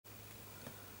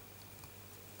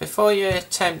Before you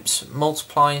attempt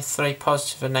multiplying three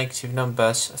positive and negative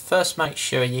numbers, first make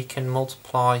sure you can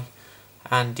multiply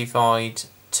and divide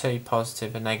two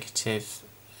positive and negative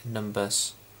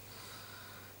numbers.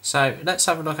 So let's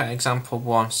have a look at example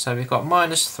 1. So we've got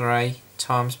minus 3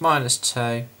 times minus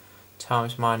 2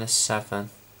 times minus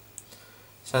 7.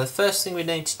 So the first thing we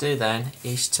need to do then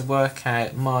is to work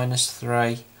out minus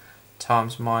 3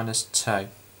 times minus 2.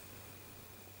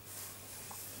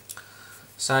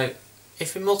 So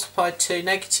if we multiply two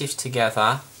negatives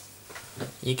together,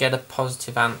 you get a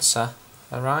positive answer,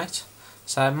 alright?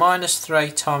 So minus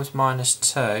 3 times minus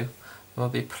 2 will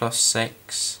be plus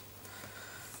 6.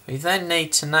 We then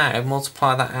need to now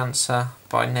multiply that answer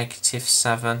by negative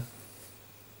 7.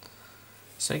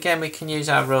 So again, we can use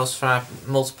our rules for our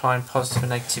multiplying positive and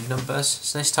negative numbers.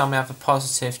 So this time we have a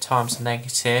positive times a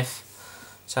negative.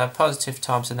 So a positive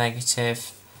times a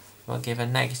negative will give a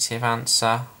negative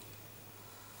answer.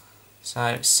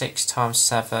 So 6 times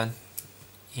 7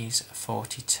 is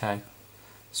 42.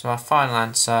 So our final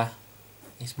answer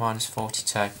is minus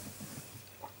 42.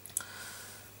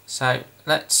 So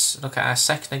let's look at our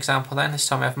second example then. This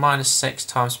time we have minus 6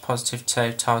 times positive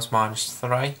 2 times minus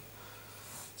 3.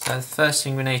 So the first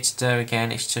thing we need to do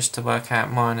again is just to work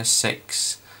out minus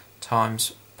 6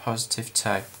 times positive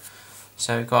 2.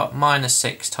 So we've got minus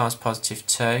 6 times positive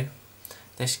 2.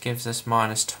 This gives us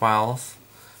minus 12.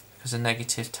 Because a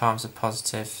negative times a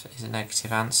positive is a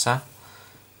negative answer.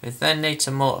 We then need to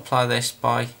multiply this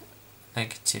by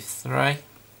negative 3.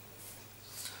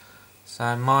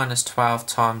 So minus 12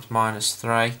 times minus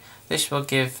 3. This will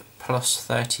give plus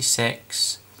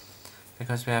 36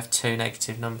 because we have two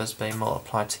negative numbers being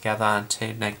multiplied together and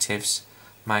two negatives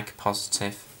make a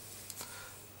positive.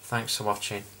 Thanks for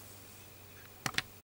watching.